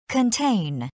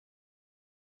contain,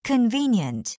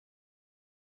 convenient,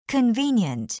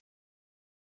 convenient,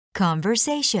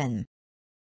 conversation,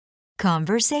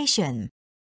 conversation,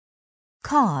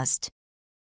 cost,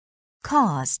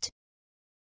 cost,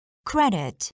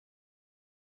 credit,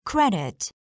 credit,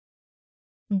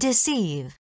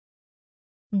 deceive,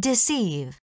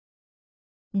 deceive,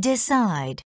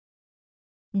 decide,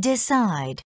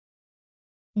 decide,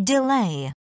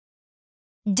 delay,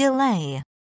 delay,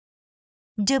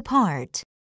 depart,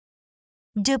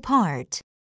 depart,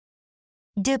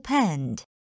 depend,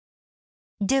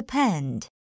 depend,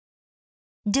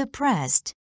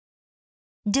 depressed,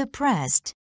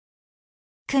 depressed,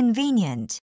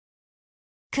 convenient,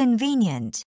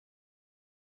 convenient,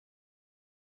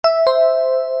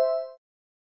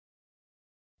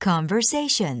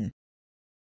 conversation,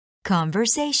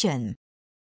 conversation,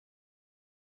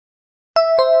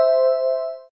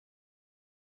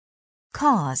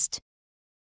 cost,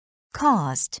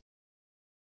 cost,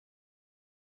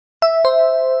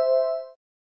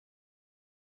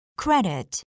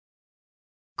 credit,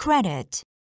 credit,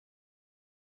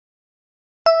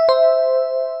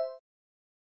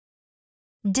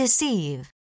 deceive,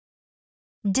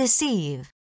 deceive,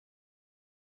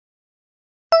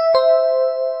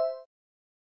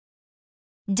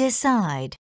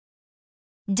 decide,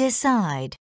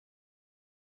 decide,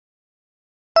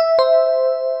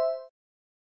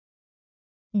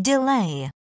 delay,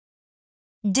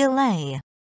 delay,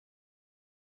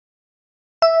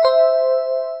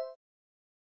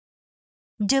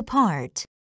 depart,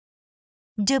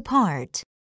 depart,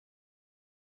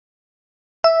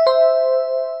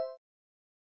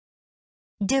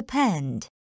 depend,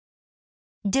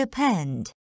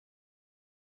 depend,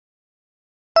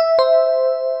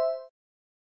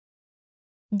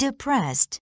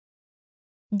 depressed,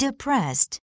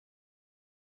 depressed,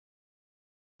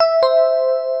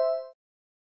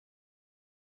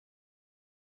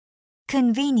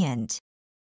 convenient,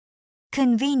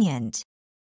 convenient,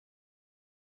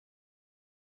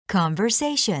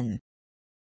 conversation,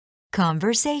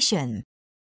 conversation,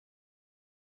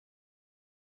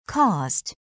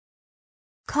 cost,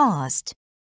 cost,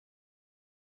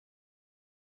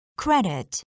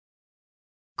 credit,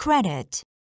 credit,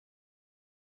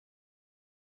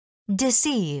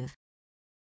 deceive,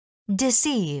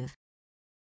 deceive,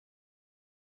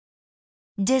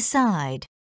 decide,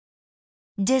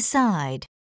 decide,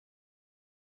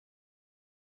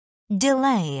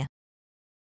 delay,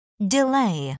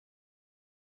 delay,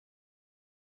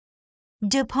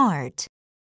 depart,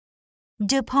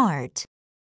 depart,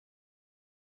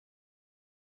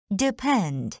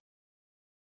 depend,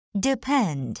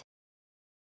 depend,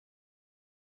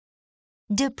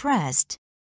 depressed,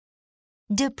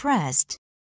 depressed,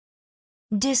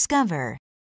 discover,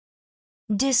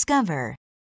 discover,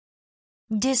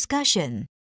 discussion,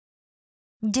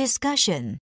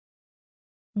 discussion,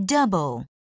 double,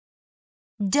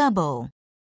 double,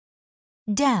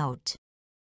 doubt,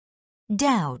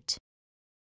 doubt,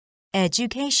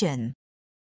 education,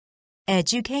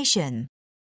 education,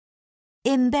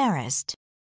 embarrassed,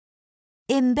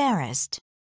 embarrassed,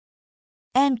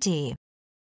 empty,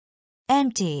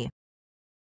 empty,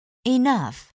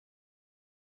 enough,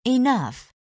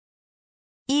 enough,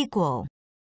 equal,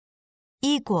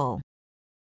 equal,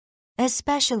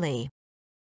 especially,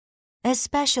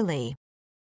 especially,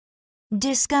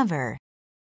 discover,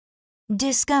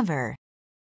 discover,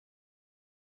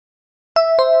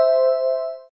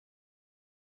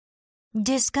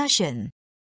 discussion,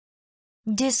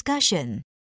 discussion,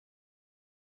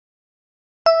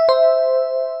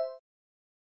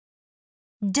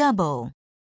 double,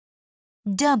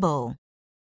 double,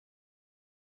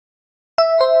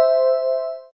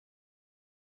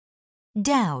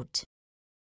 doubt,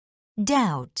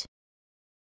 doubt,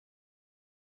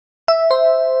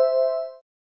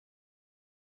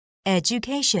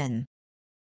 education,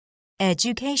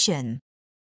 education,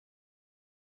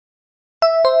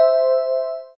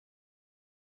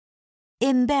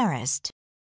 embarrassed,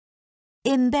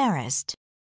 embarrassed,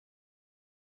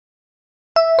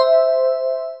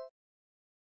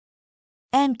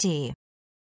 empty,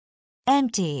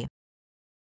 empty,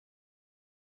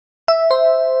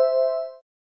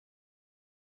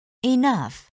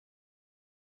 enough,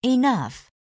 enough,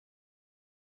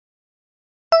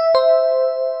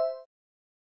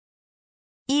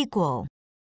 equal,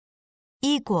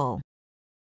 equal,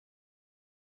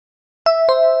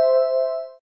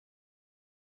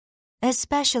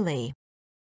 especially,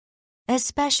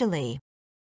 especially,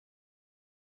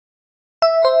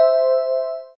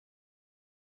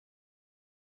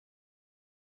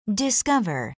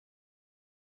 discover,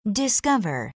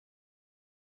 discover,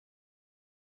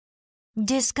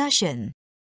 discussion,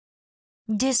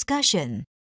 discussion.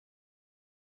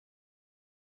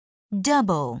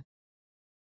 Double,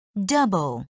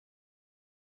 double.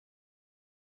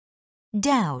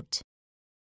 Doubt,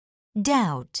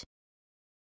 doubt.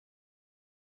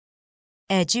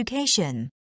 Education,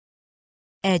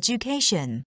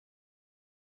 education.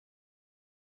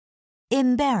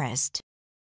 Embarrassed,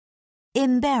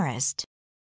 embarrassed.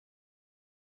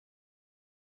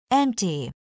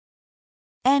 Empty,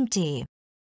 empty.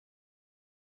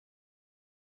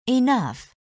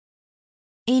 Enough,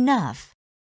 enough.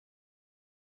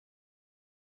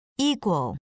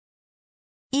 Equal,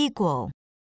 equal.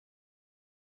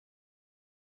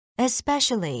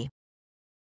 Especially,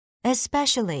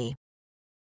 especially.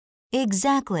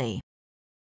 Exactly,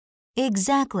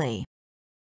 exactly.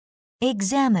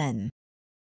 Examine,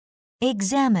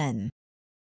 examine.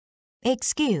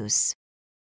 Excuse,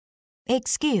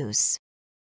 excuse.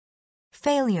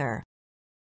 Failure,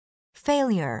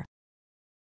 failure.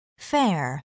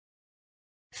 Fair,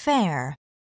 fair.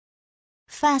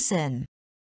 Fasten,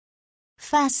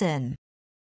 fasten.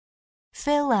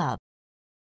 Fill up,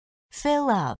 fill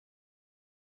up.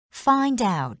 Find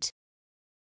out,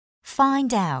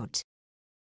 find out.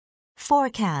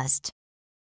 Forecast,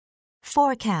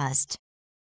 forecast.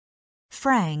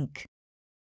 Frank,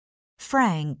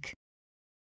 frank.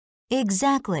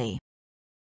 Exactly,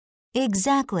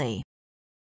 exactly.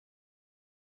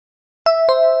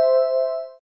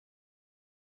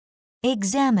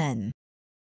 Examine,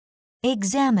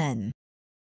 examine.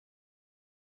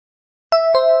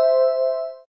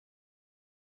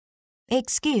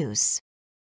 Excuse,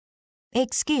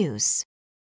 excuse.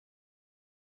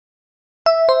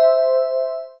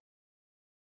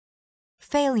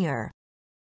 Failure,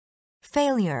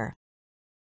 failure.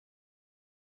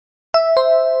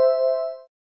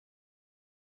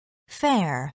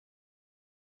 Fair,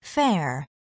 fair.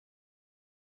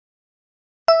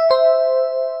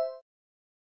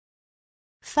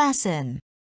 Fasten,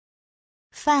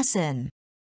 fasten.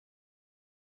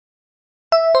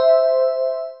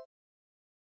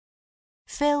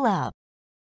 Fill up,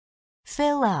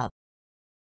 fill up.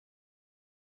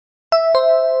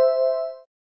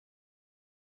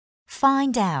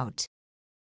 Find out,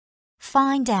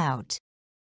 find out.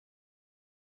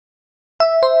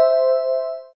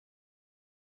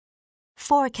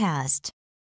 Forecast,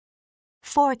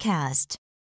 forecast.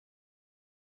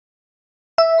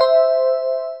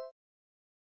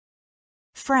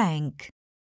 Frank,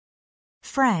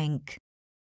 frank.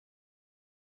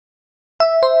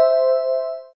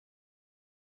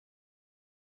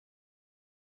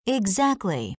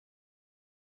 Exactly,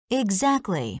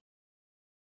 exactly.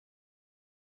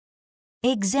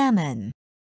 Examine,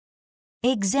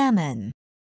 examine.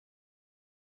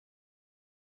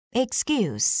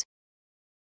 Excuse,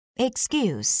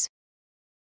 excuse.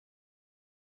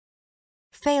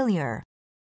 Failure,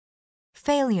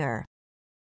 failure.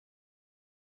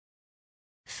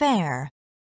 Fair,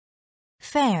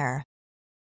 fair.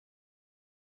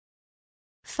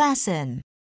 Fasten,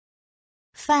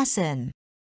 fasten.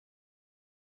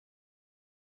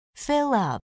 Fill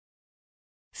up,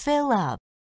 fill up.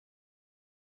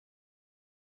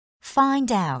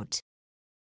 Find out,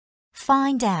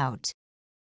 find out.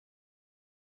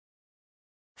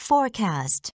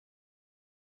 Forecast,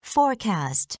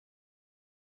 forecast.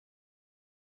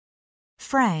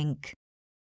 Frank,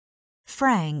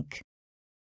 frank.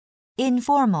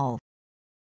 Informal,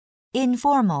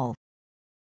 informal.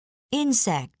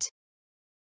 Insect,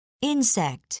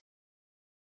 insect.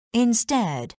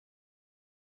 Instead,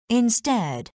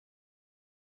 instead.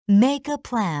 Make a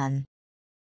plan,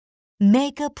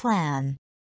 make a plan.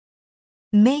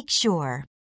 Make sure,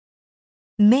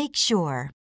 make sure.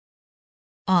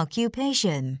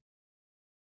 Occupation,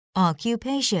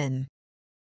 occupation.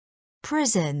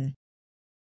 Prison,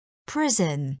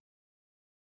 prison.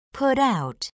 Put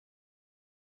out,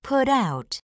 put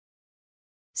out.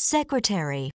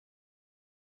 Secretary,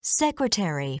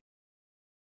 secretary.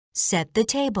 Set the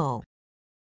table,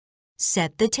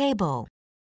 set the table.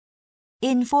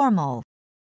 Informal,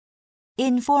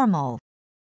 informal.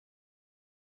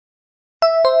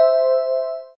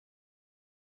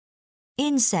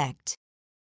 Insect,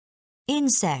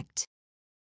 insect.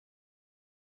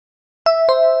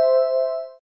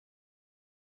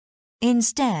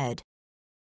 Instead,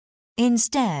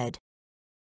 instead.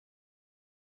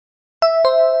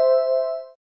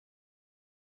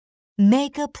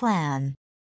 Make a plan,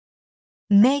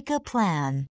 make a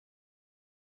plan.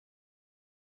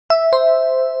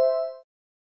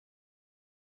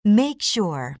 Make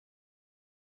sure,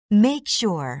 make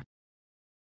sure.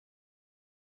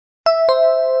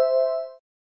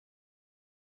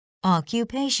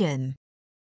 occupation,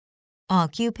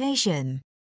 occupation.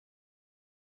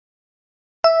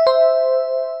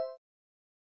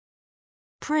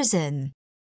 Prison,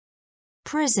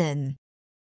 prison.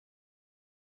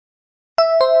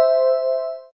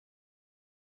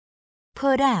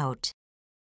 Put out,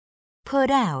 put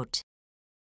out.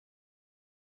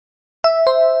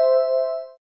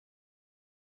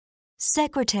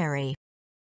 Secretary,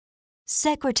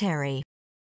 secretary.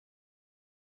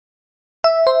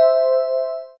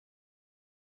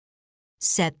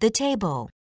 Set the table,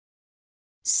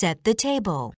 set the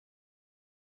table.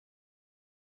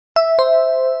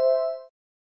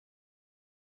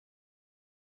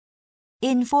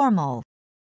 Informal,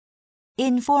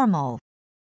 informal.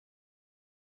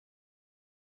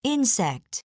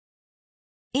 Insect,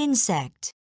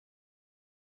 insect.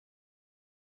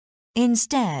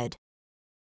 Instead,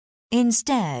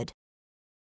 instead.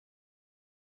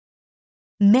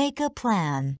 Make a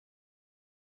plan,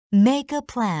 make a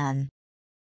plan.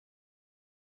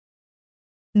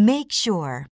 Make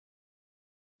sure,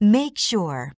 make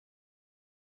sure.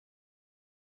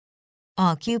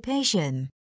 Occupation,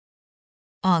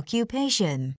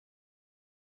 occupation.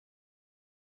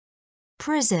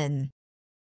 Prison,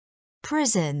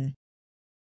 prison.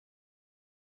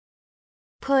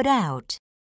 Put out,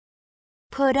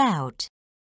 put out.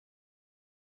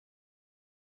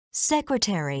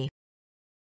 Secretary,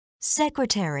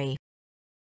 secretary.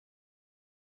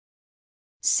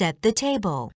 Set the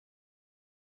table,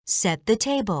 set the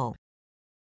table.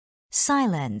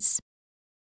 Silence,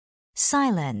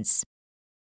 silence.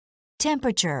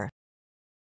 Temperature,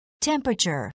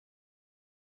 temperature.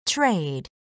 Trade,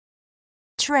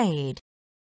 trade.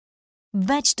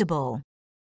 Vegetable,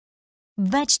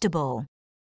 vegetable.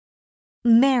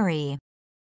 Marry,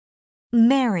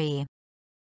 marry.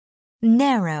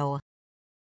 Narrow,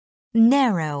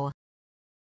 narrow.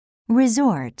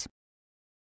 Resort,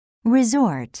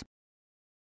 resort.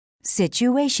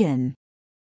 Situation,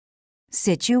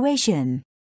 situation.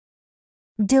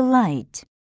 Delight,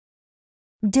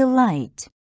 delight.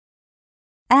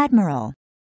 Admiral,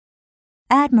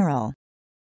 admiral.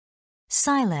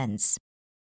 Silence,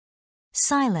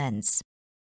 silence.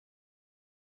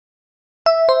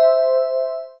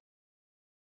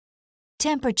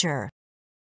 Temperature,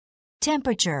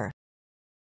 temperature.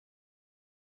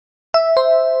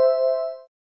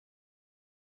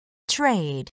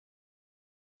 Trade,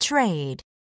 trade.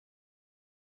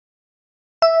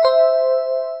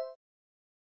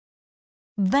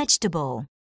 Vegetable,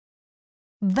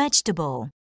 vegetable.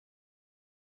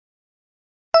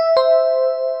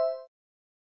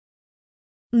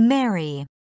 Marry,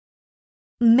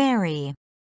 marry.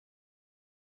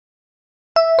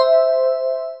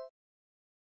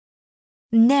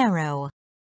 Narrow,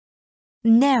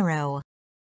 narrow.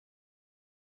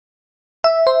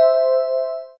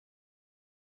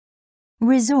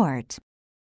 Resort,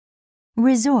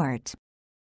 resort.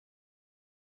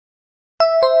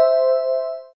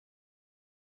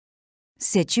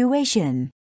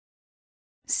 Situation,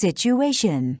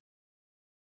 situation.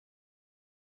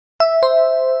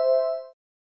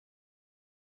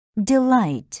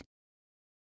 Delight,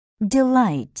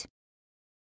 delight.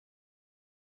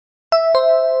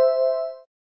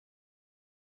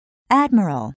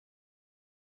 Admiral,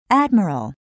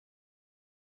 admiral.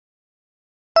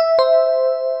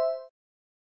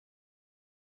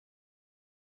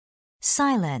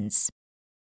 Silence,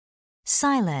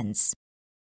 silence.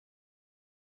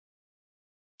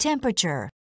 Temperature,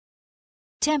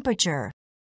 temperature.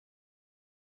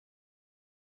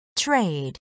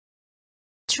 Trade,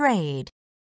 trade.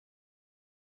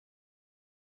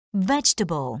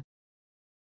 Vegetable,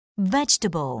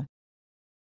 vegetable.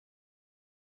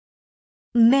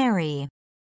 Marry,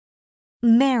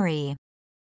 marry.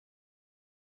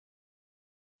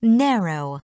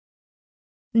 Narrow,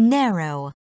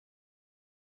 narrow.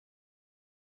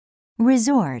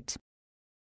 Resort,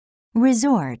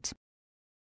 resort.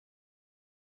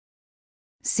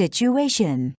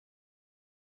 Situation,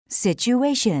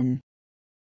 situation.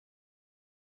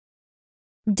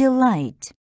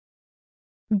 Delight,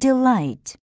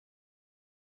 delight.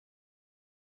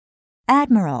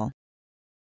 Admiral,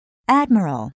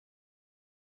 admiral.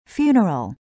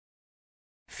 Funeral,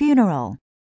 funeral.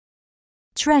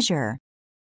 Treasure,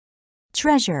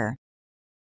 treasure.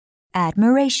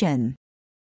 Admiration,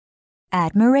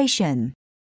 admiration.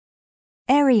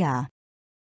 Area,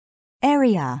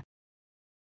 area.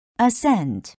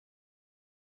 Ascent,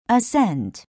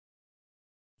 ascent.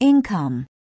 Income,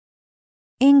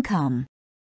 income.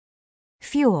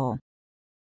 Fuel,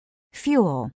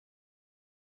 fuel.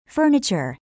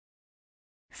 Furniture,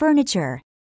 furniture.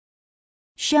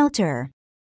 shelter,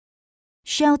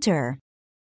 shelter.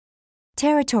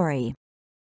 Territory,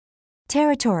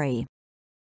 territory.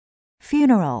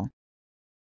 Funeral,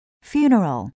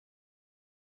 funeral.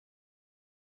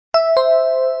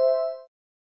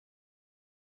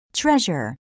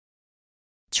 Treasure,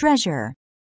 treasure.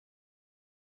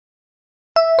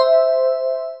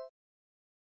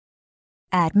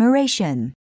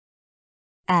 Admiration,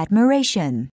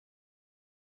 admiration.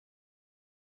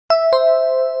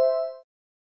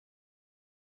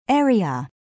 Area,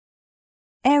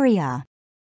 area.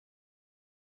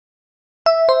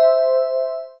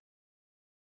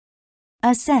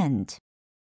 Ascend,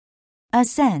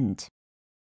 ascend.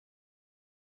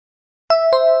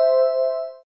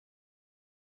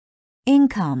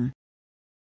 Income,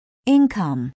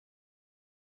 income.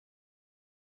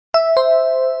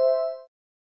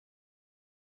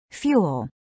 Fuel,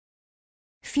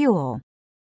 fuel.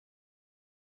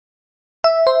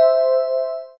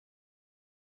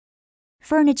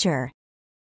 Furniture,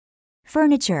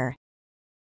 furniture.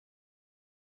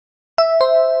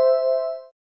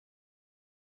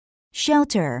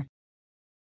 Shelter,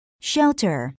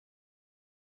 shelter.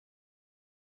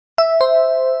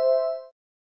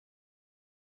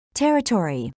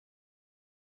 Territory,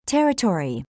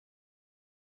 territory.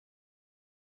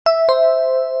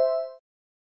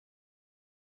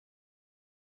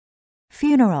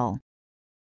 Funeral,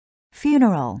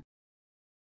 funeral.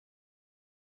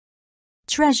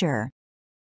 Treasure,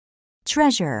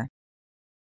 treasure.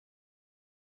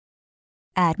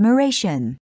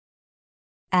 Admiration,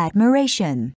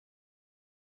 admiration.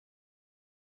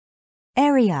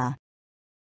 Area,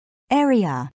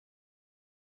 area.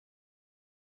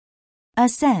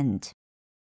 Ascend,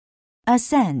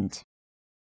 ascend.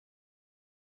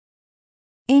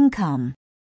 Income,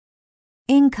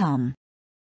 income.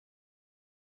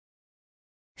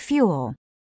 Fuel,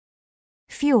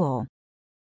 fuel.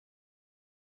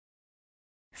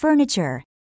 Furniture,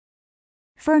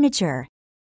 furniture.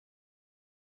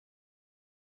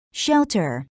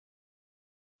 Shelter,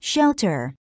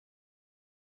 shelter.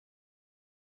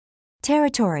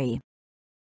 Territory,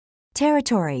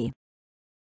 territory.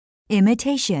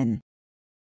 Imitation,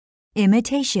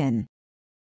 imitation.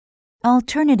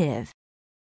 Alternative,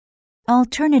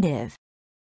 alternative.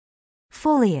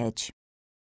 Foliage,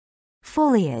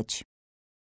 foliage.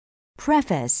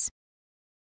 Preface,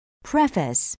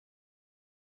 preface.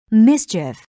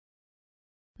 Mischief,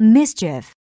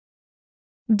 mischief.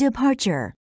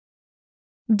 Departure,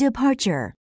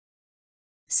 departure.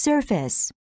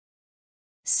 Surface,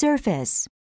 surface.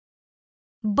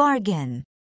 Bargain,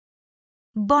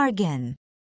 bargain.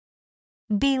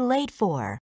 Be late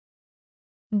for,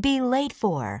 be late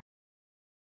for.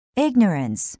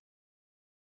 Ignorance,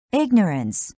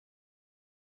 ignorance.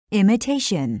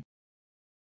 Imitation,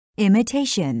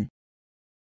 imitation.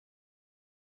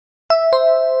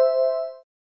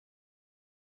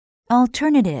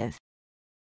 Alternative,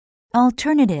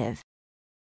 alternative.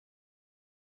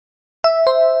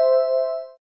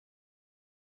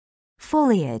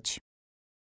 Foliage,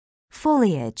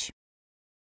 foliage.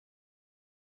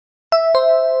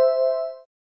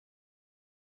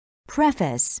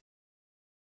 Preface,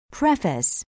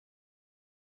 preface.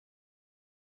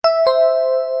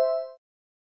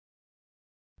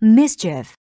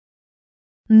 Mischief,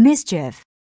 mischief.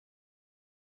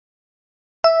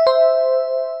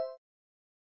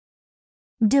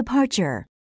 Departure,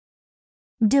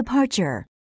 departure.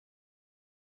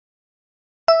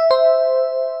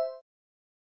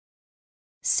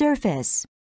 Surface,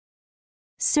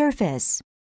 surface.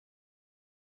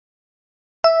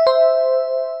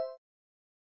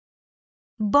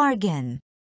 Bargain,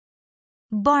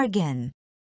 bargain.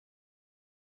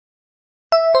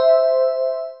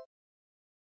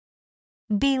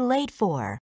 Be late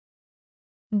for,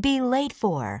 be late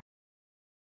for.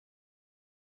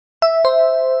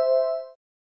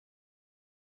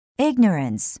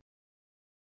 Ignorance,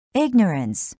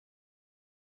 ignorance.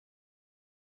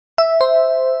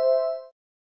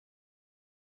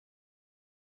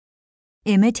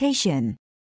 Imitation,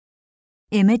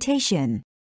 imitation.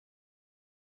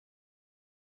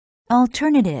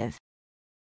 Alternative,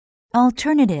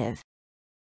 alternative.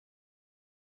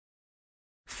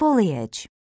 Foliage,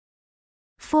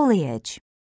 foliage.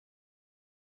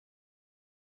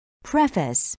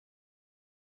 Preface,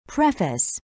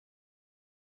 preface.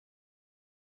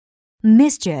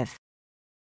 Mischief,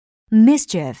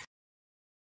 mischief.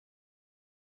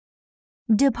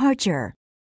 Departure,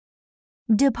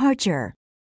 departure.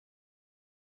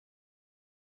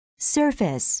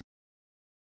 Surface,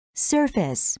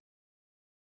 surface.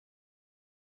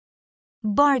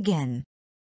 Bargain,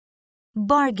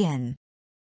 bargain.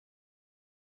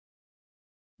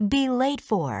 Be late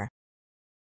for.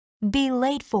 Be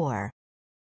late for.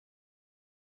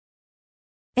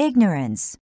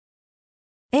 Ignorance.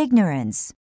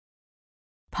 Ignorance.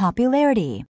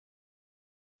 Popularity.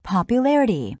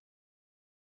 Popularity.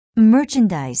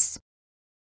 Merchandise.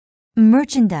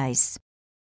 Merchandise.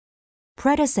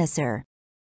 Predecessor.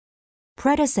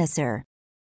 Predecessor.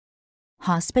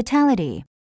 Hospitality.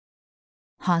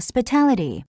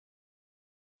 Hospitality.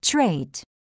 Trait.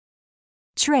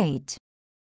 Trait.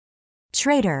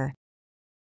 Traitor.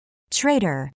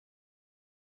 Traitor.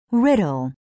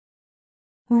 Riddle.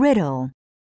 Riddle.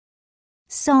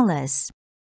 Solace.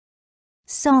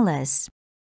 Solace.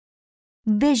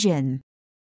 Vision.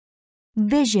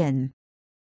 Vision.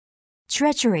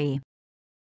 Treachery.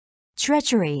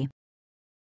 Treachery.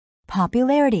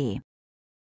 Popularity.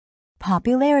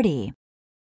 Popularity.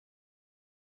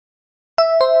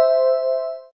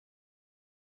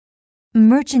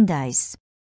 Merchandise.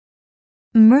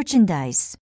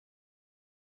 Merchandise.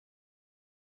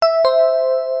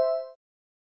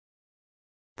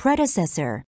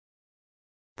 Predecessor.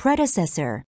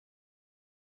 Predecessor.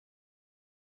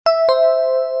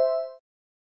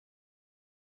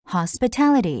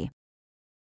 Hospitality.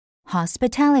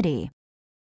 Hospitality.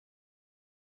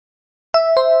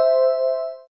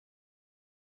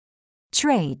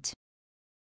 Trait.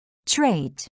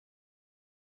 Trait.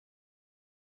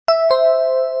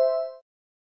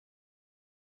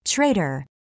 Traitor.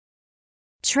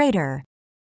 Traitor.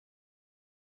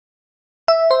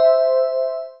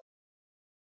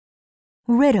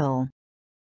 Riddle.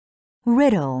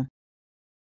 Riddle.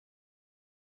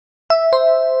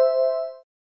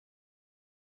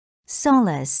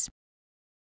 Solace.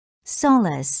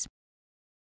 Solace.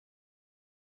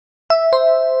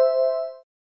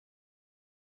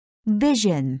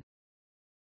 Vision.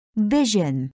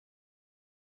 Vision.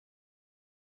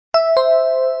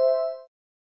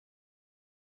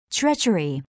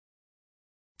 Treachery.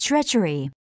 Treachery.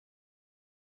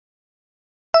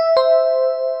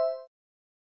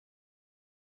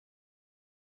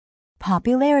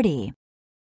 Popularity.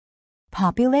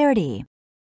 Popularity.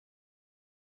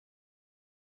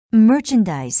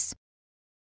 Merchandise.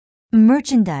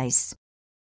 Merchandise.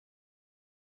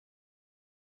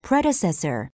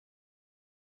 Predecessor.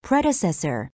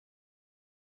 Predecessor.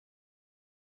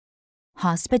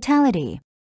 Hospitality.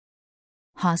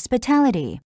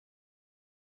 Hospitality.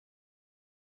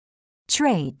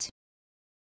 Trait.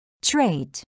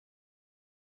 Trait.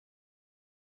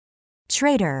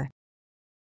 Traitor.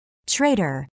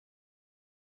 Traitor.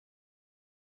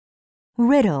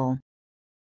 Riddle.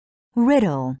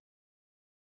 Riddle.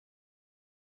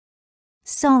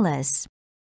 Solace.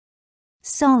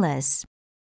 Solace.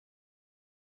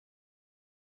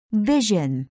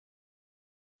 Vision.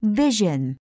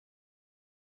 Vision.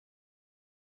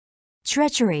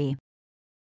 Treachery.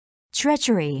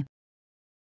 Treachery.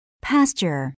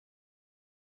 Pasture.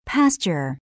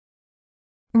 Pasture.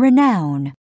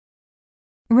 Renown.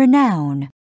 Renown.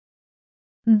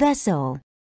 Vessel.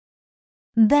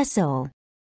 Vessel.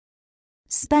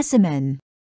 Specimen.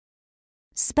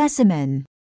 Specimen.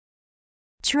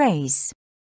 Trace.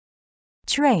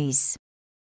 Trace.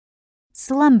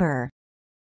 Slumber.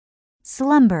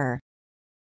 Slumber.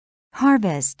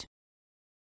 Harvest.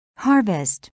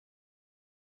 Harvest.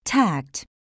 Tact.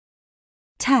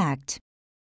 Tact.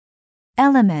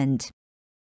 Element.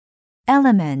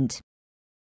 Element.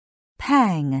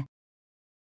 Pang.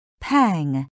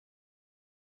 Pang.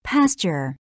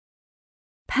 Pasture.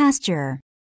 Pasture.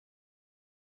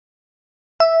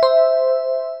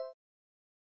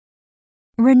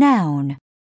 Renown.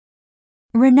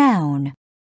 Renown.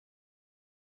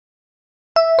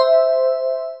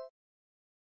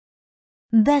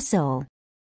 Vessel.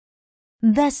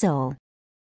 Vessel.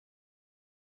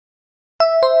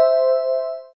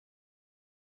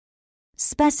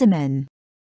 Specimen.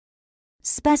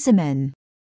 Specimen.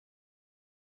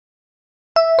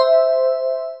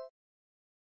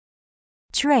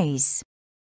 Trace.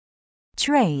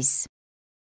 Trace.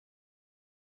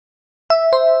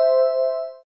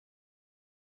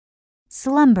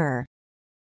 Slumber.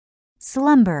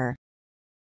 Slumber.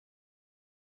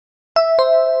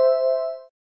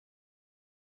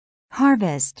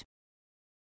 Harvest.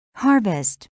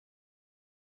 Harvest.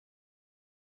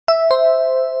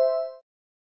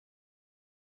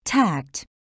 Tact.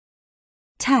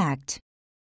 Tact.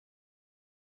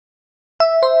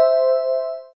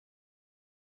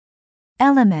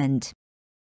 Element.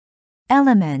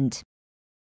 Element.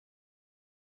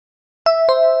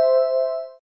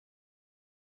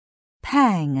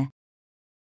 Pang.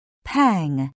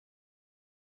 Pang.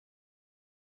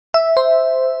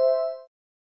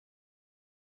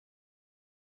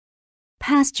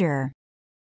 pasture,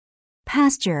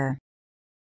 pasture.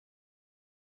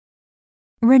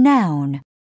 Renown,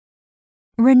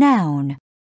 renown.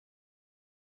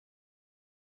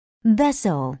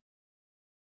 Vessel,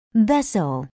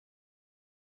 vessel.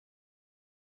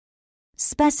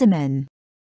 Specimen,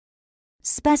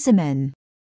 specimen.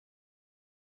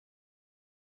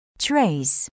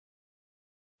 Trace,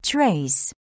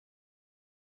 trace.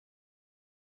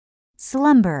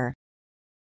 Slumber,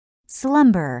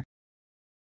 slumber.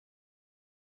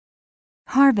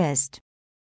 Harvest,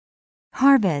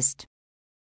 harvest.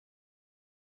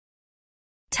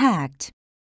 Tact,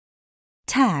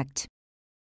 tact.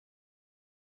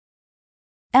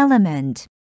 Element,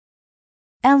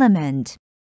 element.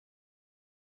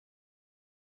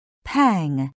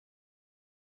 Pang,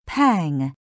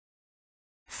 pang.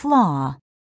 Flaw,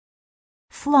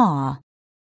 flaw.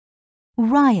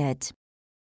 Riot,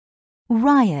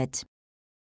 riot.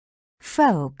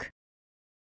 Folk,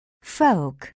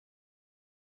 folk.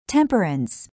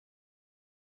 Temperance,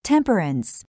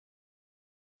 temperance.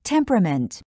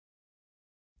 Temperament,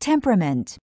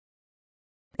 temperament.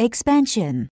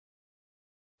 Expansion,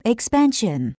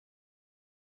 expansion.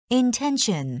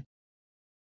 Intention,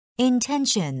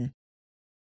 intention.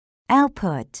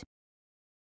 Output,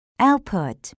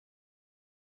 output.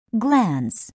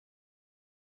 Glance,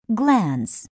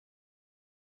 glance.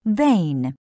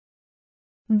 Vein,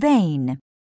 vein.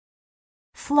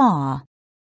 Flaw,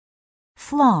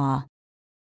 flaw.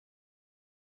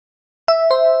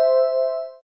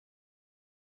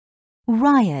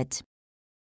 Riot,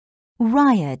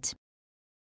 riot.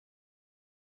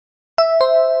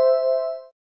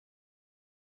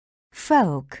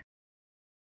 Folk,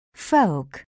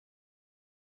 folk.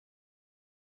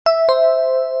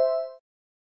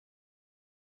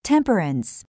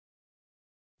 Temperance,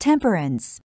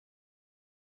 temperance.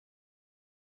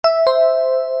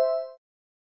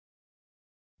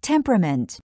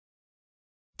 Temperament,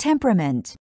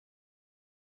 temperament.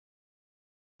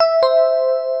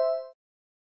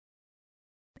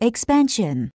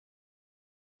 Expansion,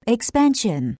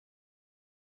 expansion.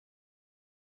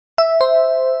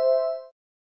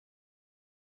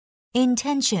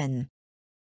 Intention,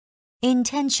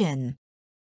 intention.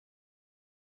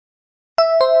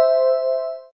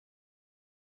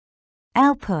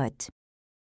 Output,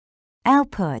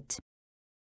 output.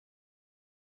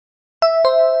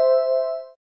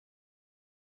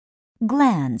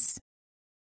 Glance,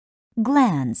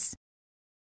 glance.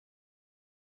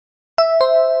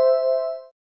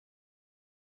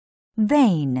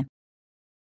 Vein,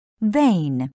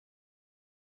 vein.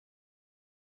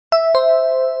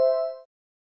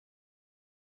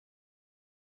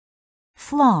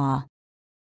 Flaw,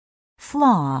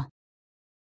 flaw.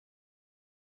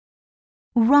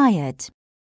 Riot,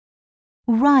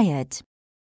 riot.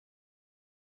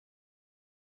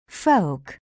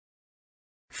 Folk,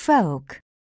 folk.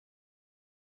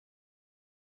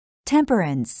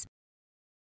 Temperance,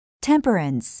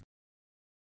 temperance.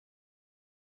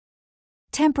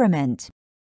 Temperament,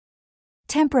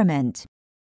 temperament.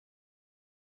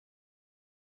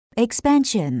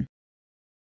 Expansion,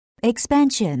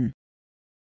 expansion.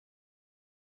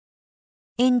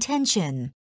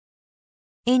 Intention,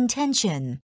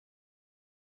 intention.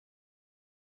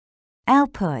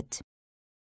 Output,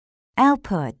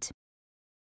 output.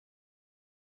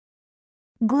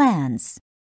 Glance,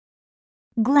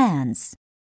 glance.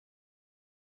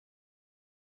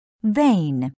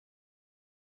 Vein,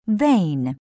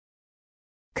 vein.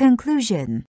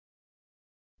 Conclusion,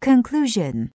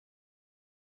 conclusion.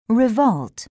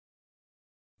 Revolt,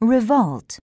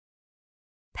 revolt.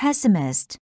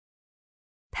 Pessimist,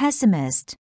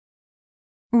 pessimist.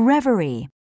 Reverie,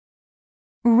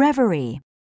 reverie.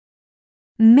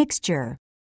 Mixture,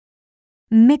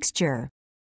 mixture.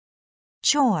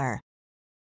 Chore,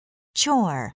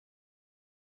 chore.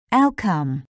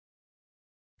 Outcome,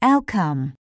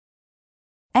 outcome.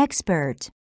 Expert,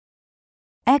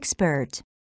 expert.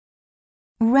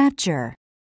 Rapture,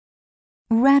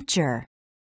 rapture.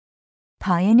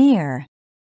 Pioneer,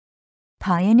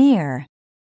 pioneer.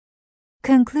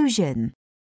 Conclusion,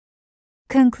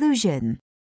 conclusion.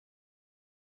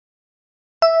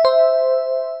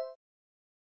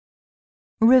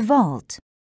 Revolt,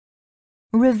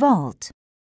 revolt.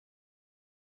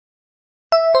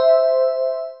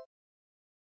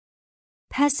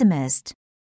 Pessimist,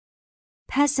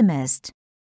 pessimist.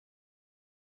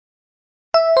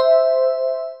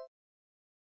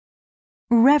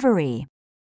 Reverie,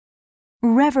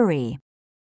 reverie.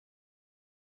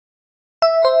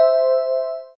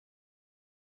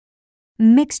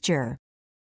 Mixture,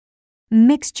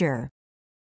 mixture.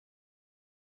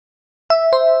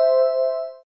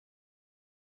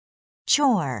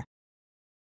 chore,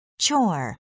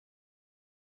 chore.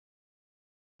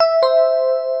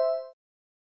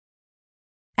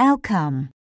 Outcome,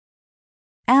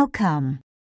 outcome.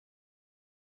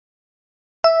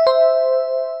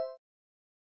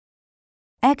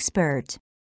 Expert,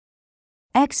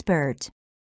 expert.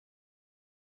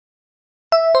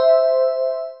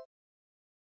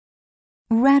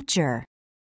 Rapture,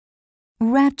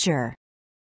 rapture.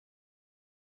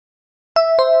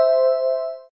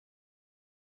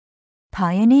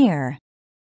 Pioneer,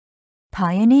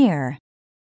 pioneer.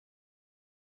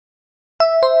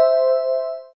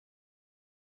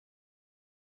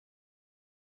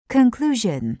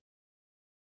 Conclusion,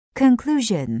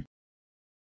 conclusion.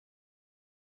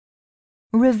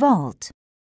 Revolt,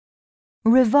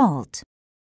 revolt.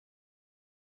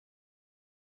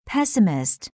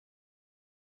 Pessimist,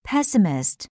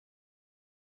 pessimist.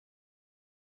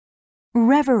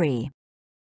 Reverie,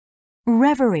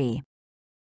 reverie.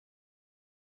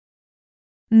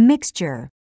 Mixture,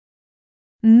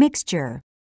 mixture.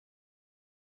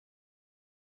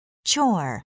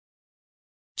 Chore,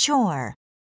 chore.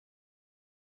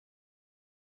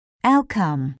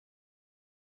 Outcome,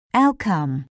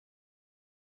 outcome.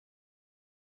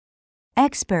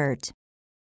 Expert,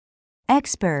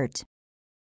 expert.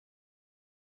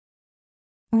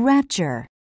 Rapture,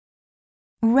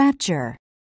 rapture.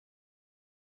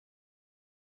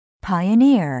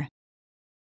 Pioneer,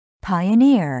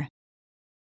 pioneer.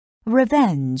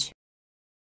 Revenge,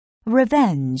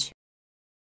 revenge.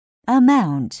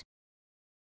 Amount,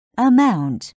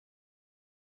 amount.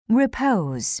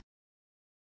 Repose,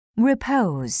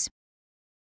 repose.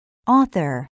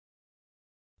 Author,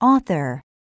 author.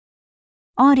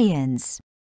 Audience,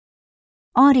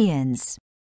 audience.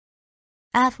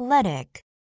 Athletic,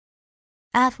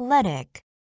 athletic.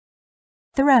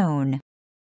 Throne,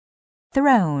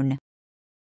 throne.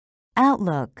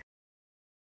 Outlook,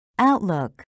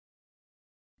 outlook.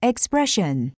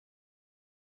 Expression,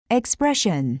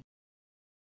 expression.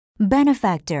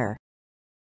 Benefactor,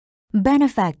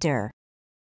 benefactor.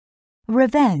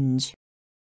 Revenge,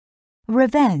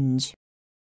 revenge.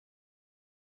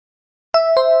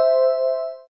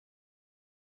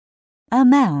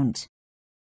 Amount,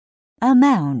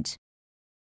 amount.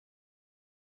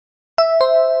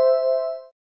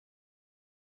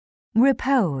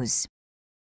 Repose,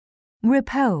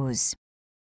 repose.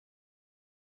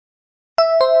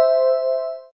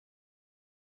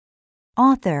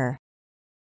 Author,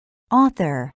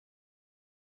 author.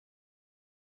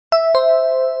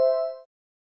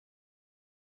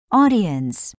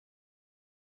 Audience,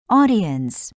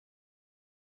 audience.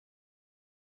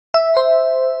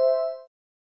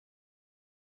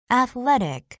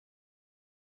 Athletic,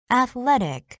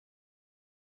 athletic.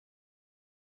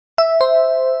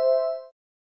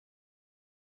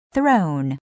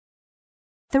 Throne,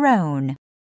 throne.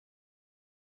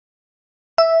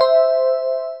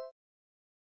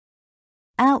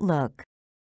 Outlook,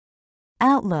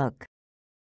 outlook.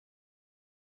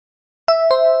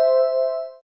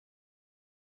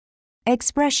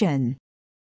 Expression,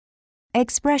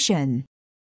 expression.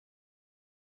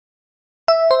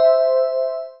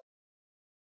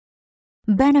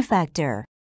 Benefactor,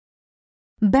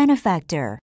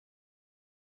 benefactor.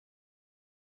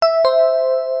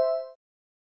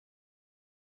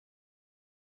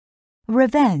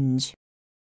 Revenge,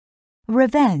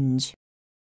 revenge.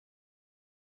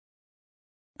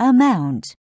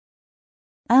 Amount,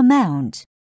 amount.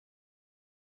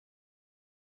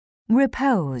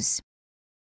 Repose,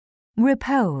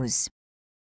 repose.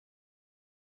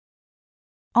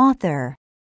 Author,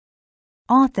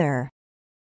 author.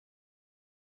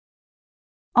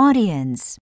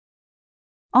 Audience,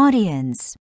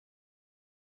 audience.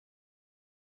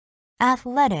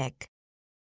 Athletic,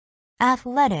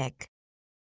 athletic.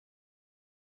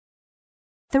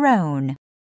 Throne,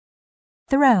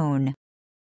 throne.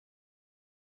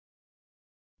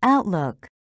 Outlook,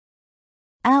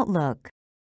 outlook.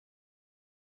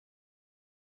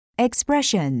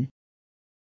 Expression,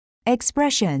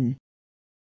 expression.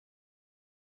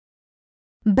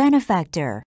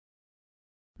 Benefactor,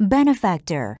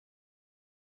 benefactor.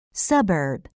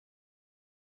 Suburb,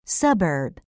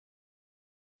 suburb.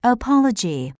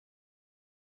 Apology,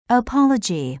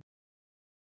 apology.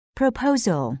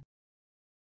 Proposal,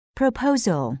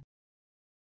 proposal.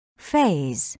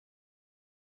 Phase,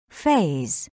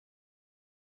 phase.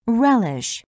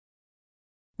 Relish,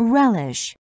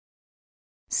 relish.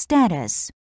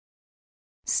 Status,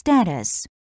 status.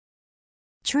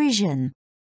 Treason,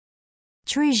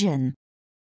 treason.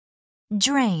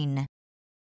 Drain,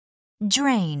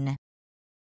 drain.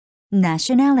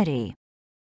 Nationality,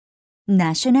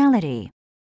 nationality,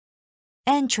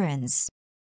 entrance,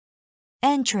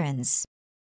 entrance,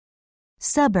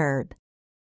 suburb,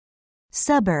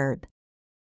 suburb,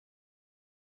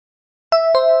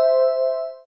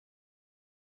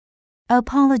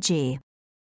 apology,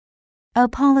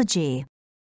 apology,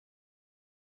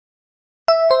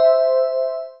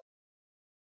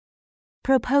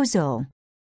 proposal,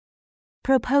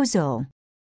 proposal,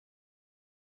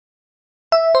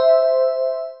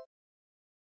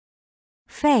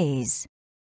 phase,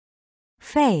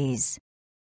 phase,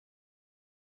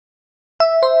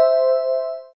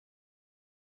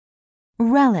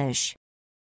 relish,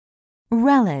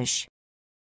 relish,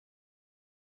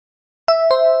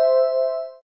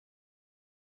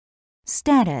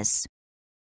 status,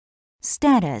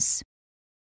 status,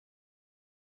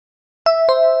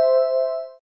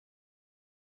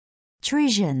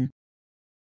 treason,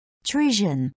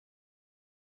 treason,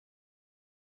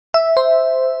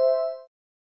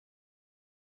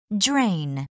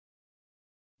 drain,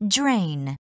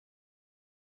 drain,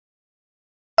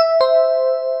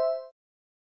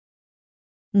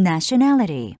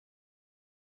 nationality,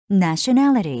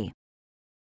 nationality,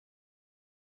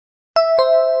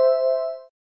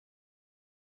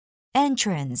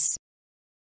 entrance,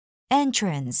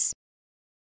 entrance,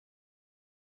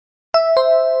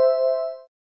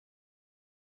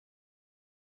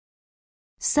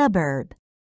 suburb,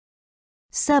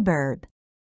 suburb,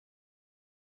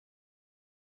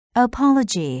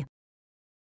 apology,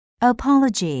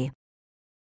 apology,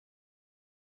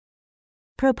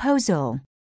 proposal,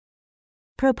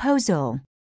 proposal,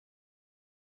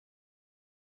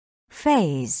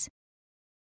 phase,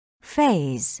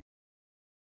 phase,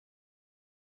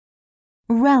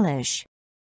 relish,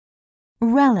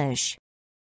 relish,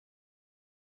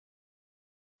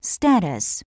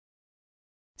 status,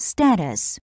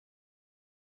 status,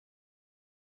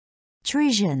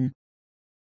 treason,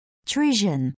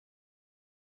 treason,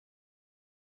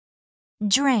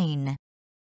 drain,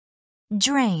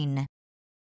 drain,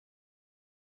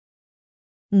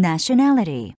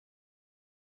 nationality,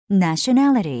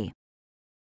 nationality,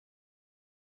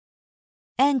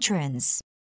 entrance,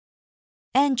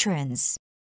 entrance,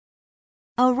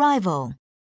 arrival,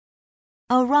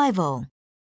 arrival,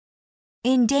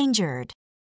 endangered,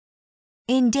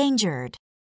 endangered,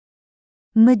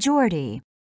 majority,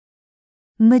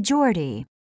 majority,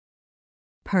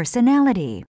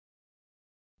 personality,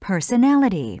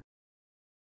 personality,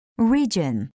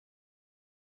 region,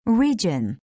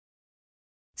 region,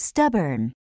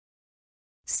 stubborn,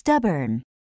 stubborn,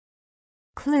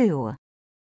 clue,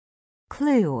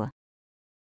 clue,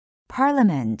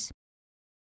 parliament,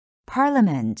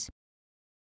 parliament,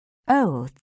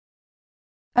 oath,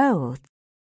 oath,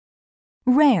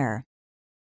 rare,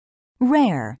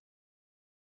 rare,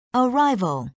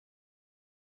 arrival,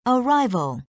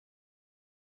 arrival,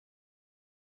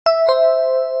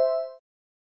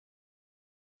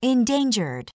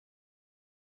 endangered,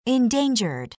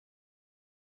 endangered,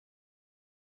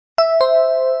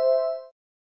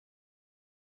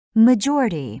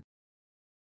 majority,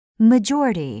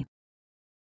 majority,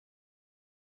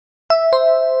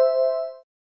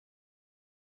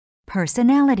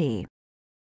 personality,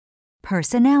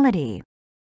 personality,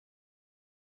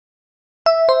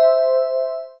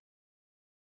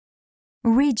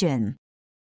 region,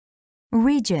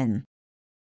 region,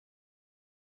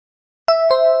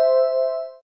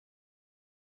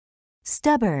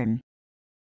 stubborn,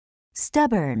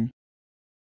 stubborn,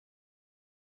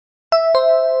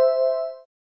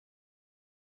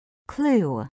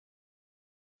 clue,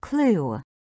 clue,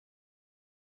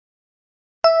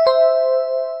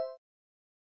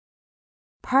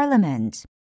 parliament,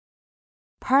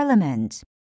 parliament,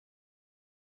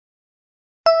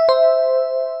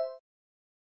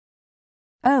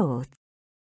 oath,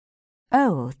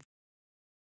 oath,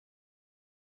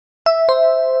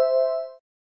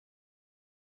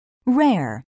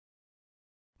 rare,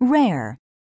 rare,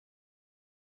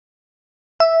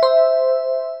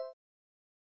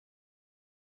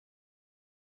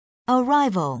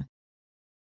 arrival,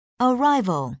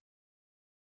 arrival,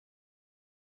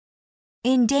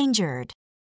 endangered,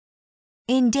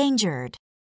 endangered,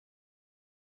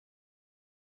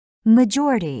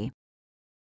 majority,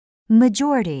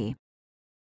 majority,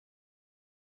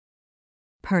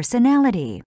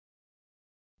 personality,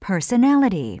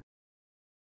 personality,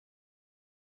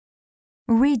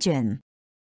 region,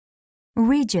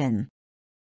 region,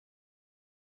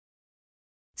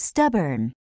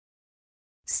 stubborn,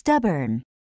 stubborn,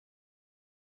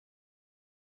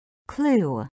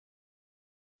 clue,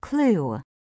 clue,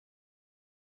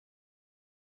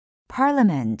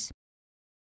 parliament,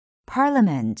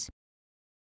 parliament,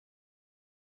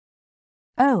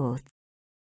 oath,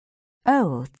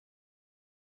 oath.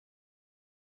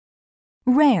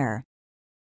 Rare,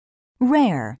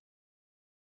 rare.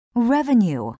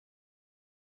 Revenue,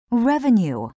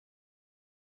 revenue.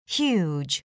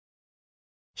 Huge,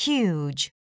 huge.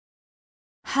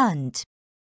 Hunt,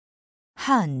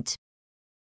 hunt.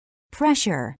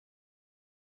 Pressure,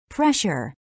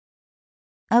 pressure.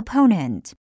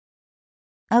 Opponent,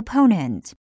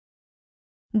 opponent.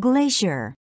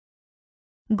 Glacier,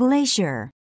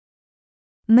 glacier.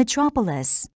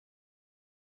 Metropolis,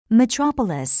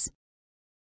 metropolis.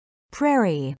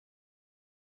 Prairie,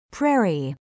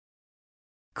 prairie.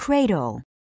 Cradle,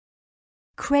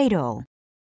 cradle.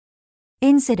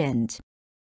 Incident,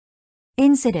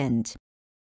 incident.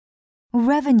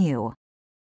 Revenue,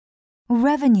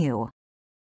 revenue.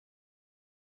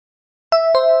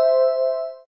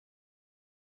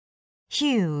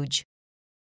 Huge,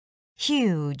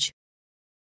 huge.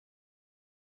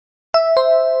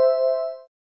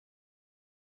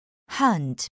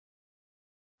 Hunt,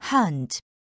 hunt.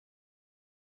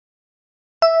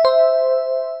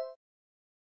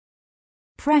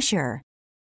 Pressure,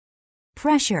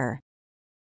 pressure.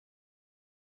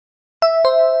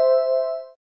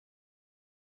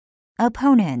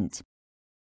 Opponent,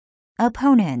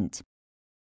 opponent.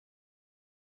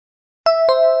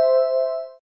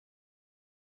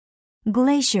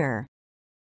 Glacier,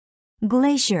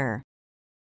 glacier.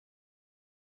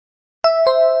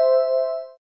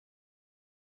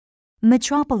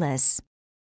 Metropolis,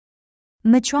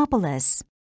 metropolis.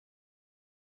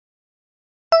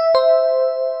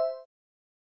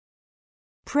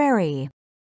 Prairie,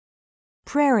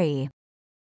 prairie.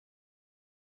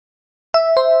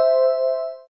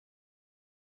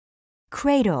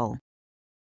 Cradle,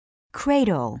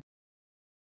 cradle.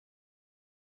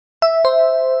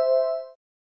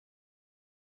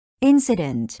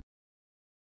 Incident,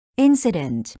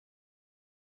 incident.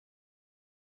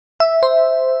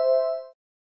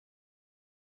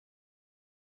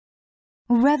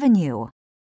 Revenue,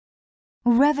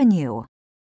 revenue.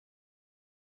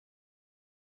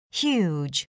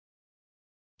 Huge,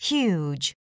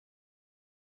 huge.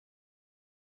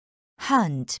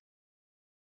 Hunt,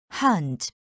 hunt.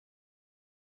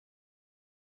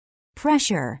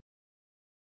 Pressure,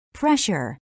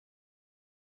 pressure.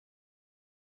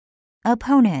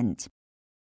 Opponent,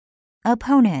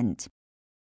 opponent.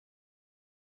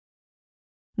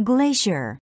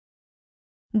 Glacier,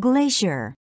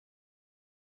 glacier.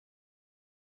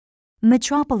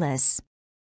 Metropolis,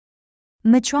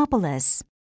 metropolis.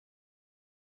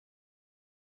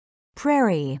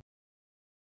 Prairie,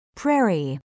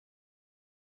 prairie.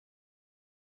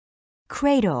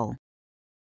 Cradle,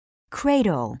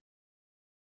 cradle.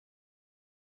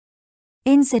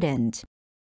 Incident,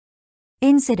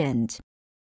 incident.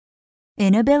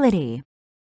 Inability,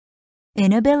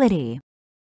 inability.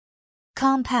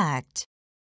 Compact,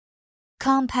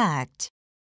 compact.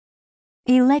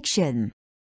 Election,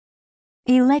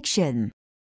 election.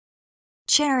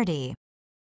 Charity,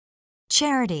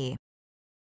 charity.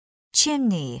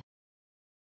 Chimney,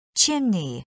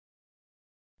 chimney.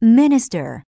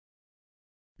 Minister,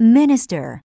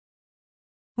 minister.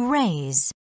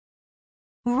 Raise,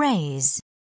 raise.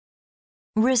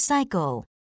 Recycle,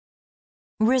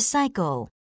 recycle.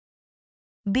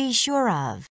 Be sure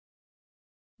of,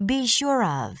 be sure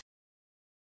of.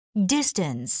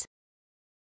 Distance,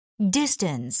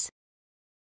 distance.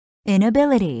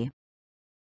 Inability,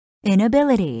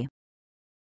 inability.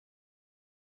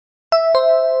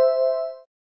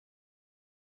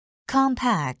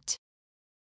 Compact,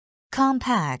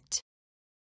 compact.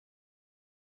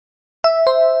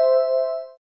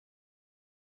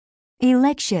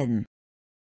 Election,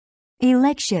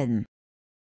 election.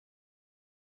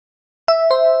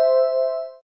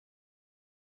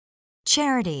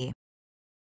 Charity,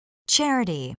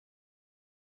 charity.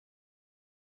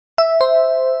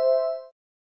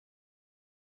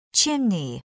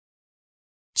 Chimney,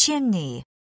 chimney.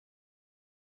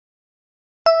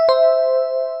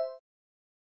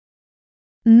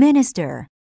 Minister,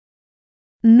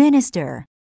 minister.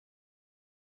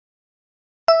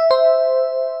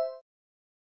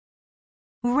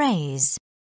 Raise,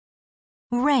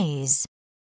 raise.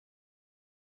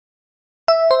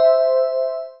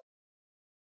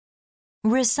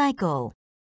 Recycle,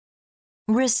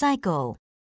 recycle.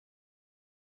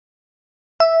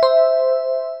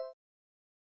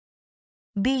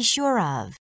 Be sure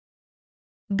of,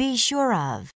 be sure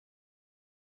of.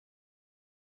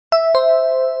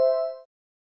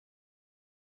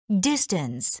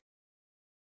 Distance,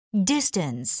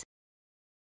 distance.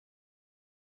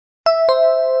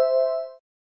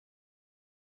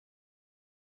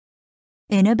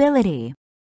 inability,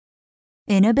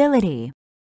 inability.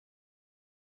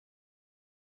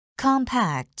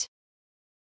 Compact,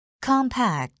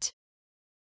 compact.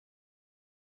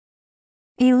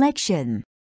 Election,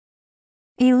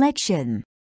 election.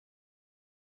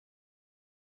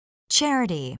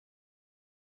 Charity,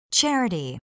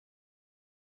 charity.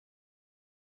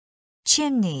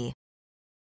 Chimney,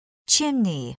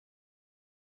 chimney.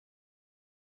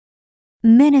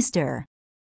 Minister,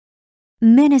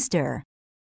 minister.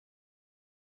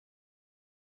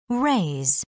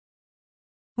 Raise,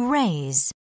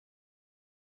 raise.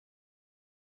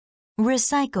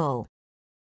 Recycle,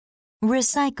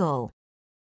 recycle.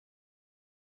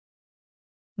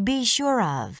 Be sure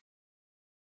of,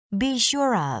 be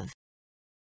sure of.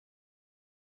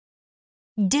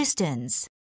 Distance,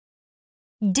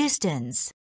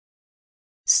 distance.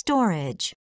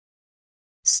 Storage,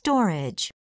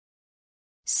 storage.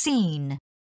 Scene,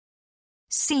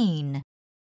 scene.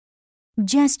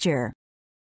 Gesture,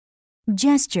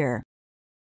 gesture.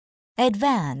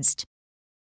 Advanced,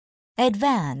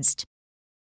 advanced.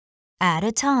 At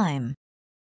a time,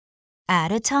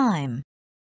 at a time.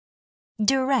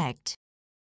 Direct,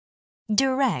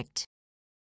 direct.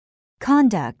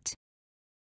 Conduct,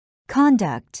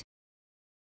 conduct.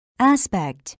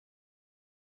 Aspect,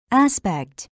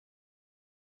 aspect.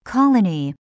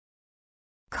 Colony,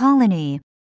 colony.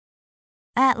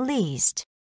 At least,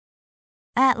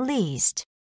 at least.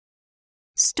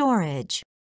 Storage,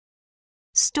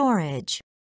 storage.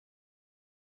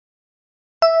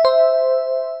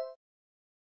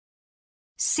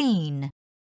 Scene,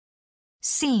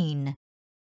 scene.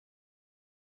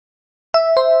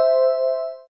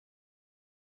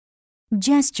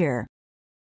 Gesture,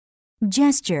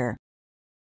 gesture.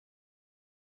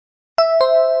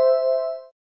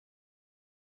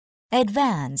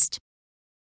 Advanced,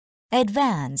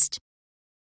 advanced.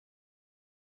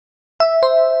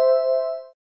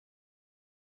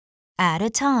 At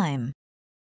a time,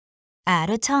 at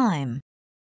a time.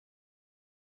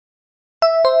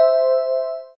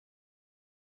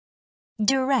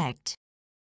 Direct,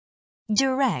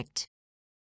 direct.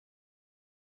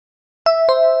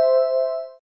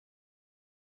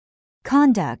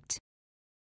 Conduct,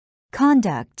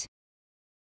 conduct.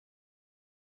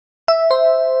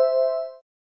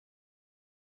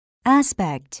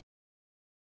 Aspect,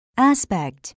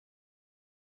 aspect.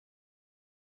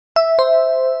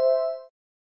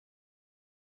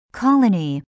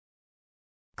 Colony,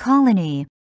 colony.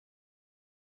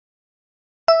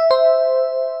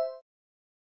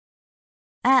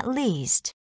 At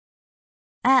least,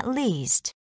 at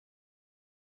least.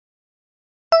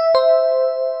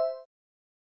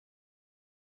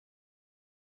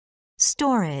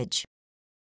 Storage,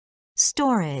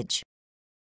 storage.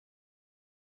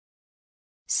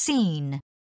 Scene,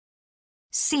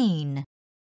 scene.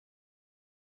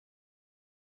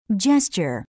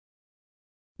 Gesture,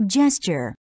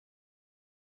 gesture.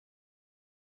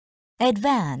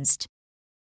 Advanced,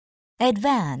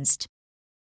 advanced.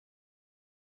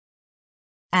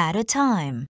 At a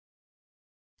time,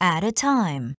 at a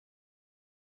time.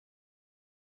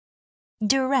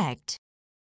 Direct,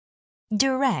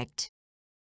 direct.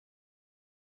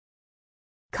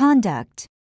 Conduct,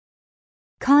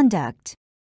 conduct.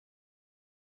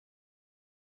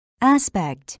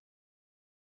 Aspect,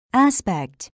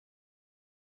 aspect.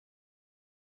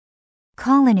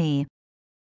 Colony,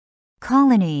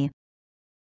 colony.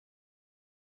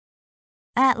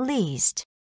 At least,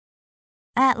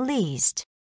 at least.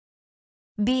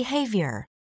 Behavior,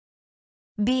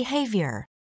 behavior.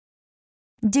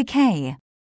 Decay,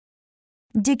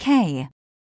 decay.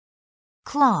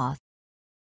 Cloth,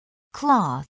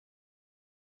 cloth.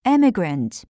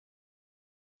 Emigrant,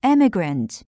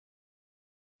 emigrant.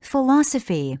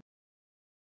 Philosophy,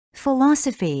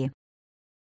 philosophy.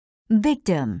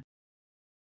 Victim,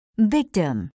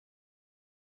 victim.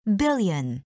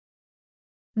 Billion,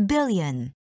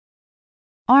 billion.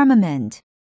 Armament,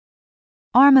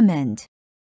 armament.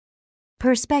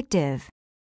 Perspective,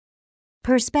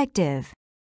 perspective.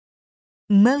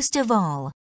 Most of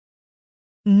all,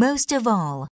 most of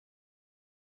all.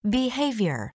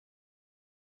 Behavior,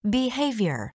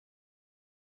 behavior.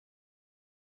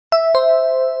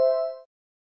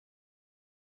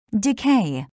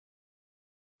 Decay,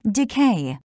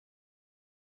 decay.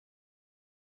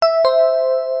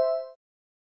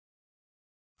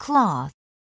 Cloth,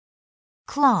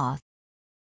 cloth.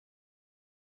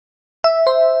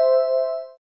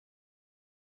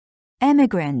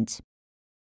 Emigrant,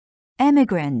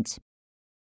 emigrant.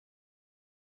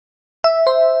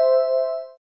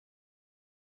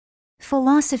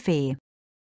 Philosophy,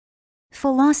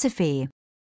 philosophy.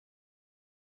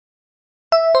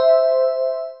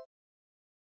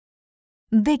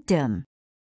 victim,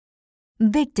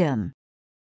 victim.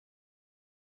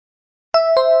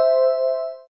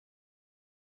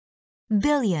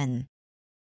 Billion,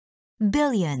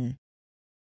 billion.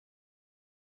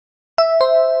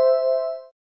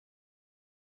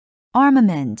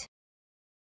 Armament,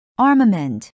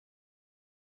 armament.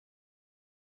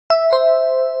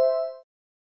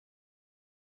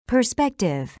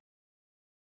 Perspective,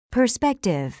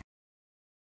 perspective.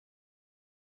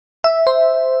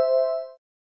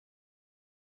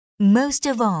 Most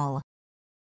of all,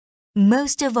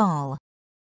 most of all.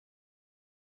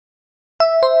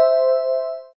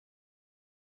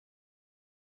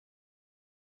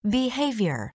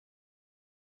 Behavior,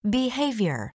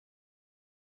 behavior.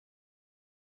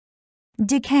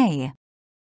 Decay,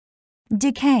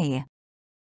 decay.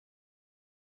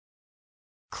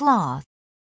 Cloth,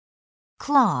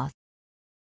 cloth.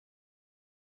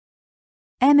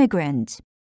 Emigrant,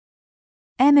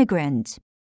 emigrant.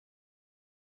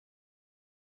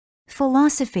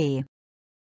 Philosophy,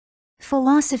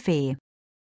 philosophy.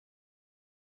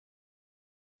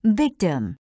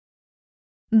 Victim,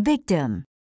 victim.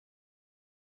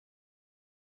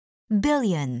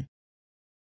 Billion,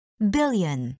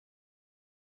 billion.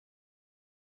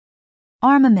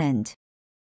 Armament,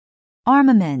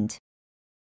 armament.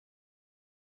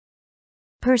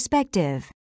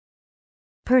 Perspective,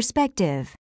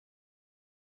 perspective.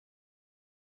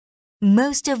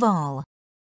 Most of all,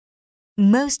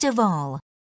 most of all.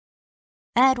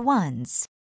 At once,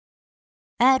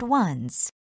 at once.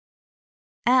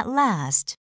 At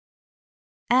last,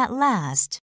 at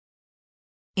last.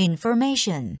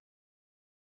 Information,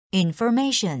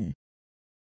 information.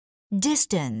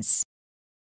 Distance,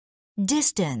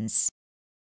 distance.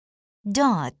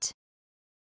 Dot,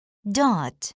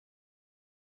 dot.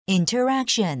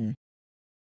 Interaction,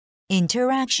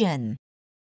 interaction.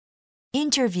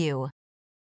 Interview,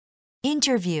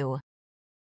 interview.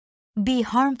 Be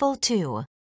harmful to,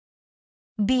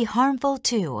 be harmful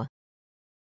to.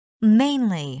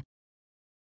 Mainly,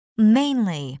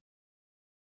 mainly.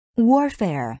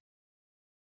 Warfare,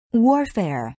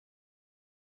 warfare.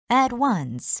 At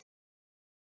once,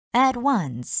 at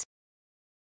once.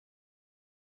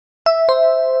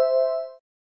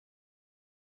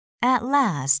 At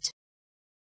last,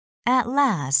 at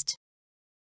last.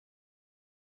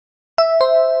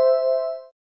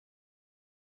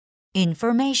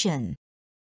 Information,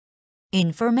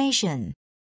 information.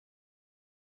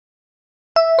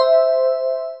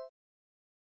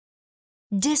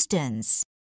 Distance,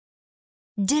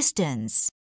 distance.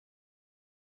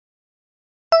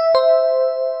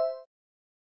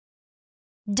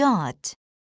 Dot,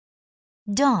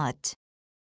 dot.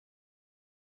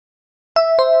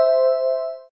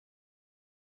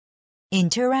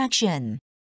 Interaction,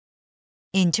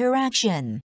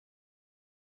 interaction.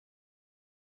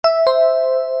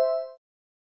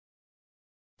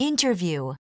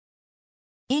 Interview,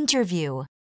 interview.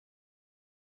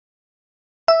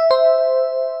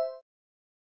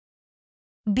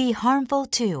 Be harmful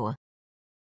to,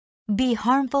 be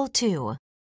harmful to.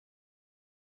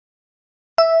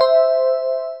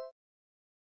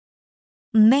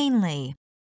 Mainly,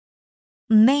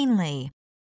 mainly.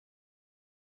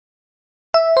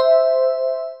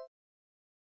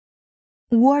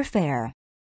 Warfare,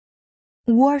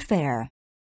 warfare.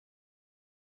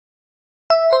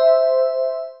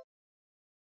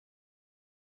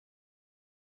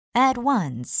 At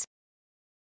once,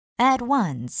 at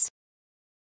once.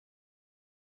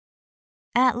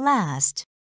 At last,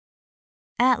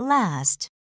 at last.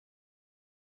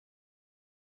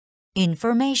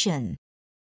 Information,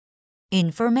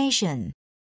 information.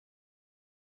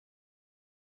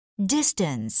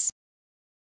 Distance,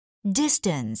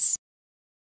 distance.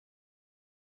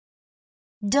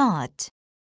 Dot,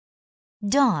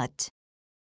 dot.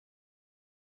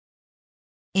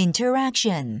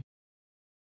 Interaction,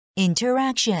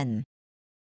 interaction.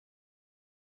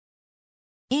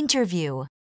 Interview,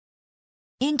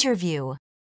 interview.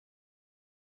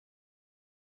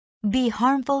 Be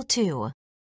harmful to,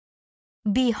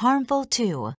 be harmful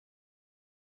to.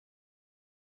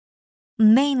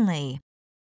 Mainly,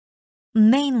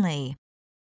 mainly.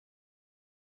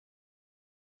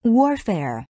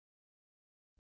 Warfare,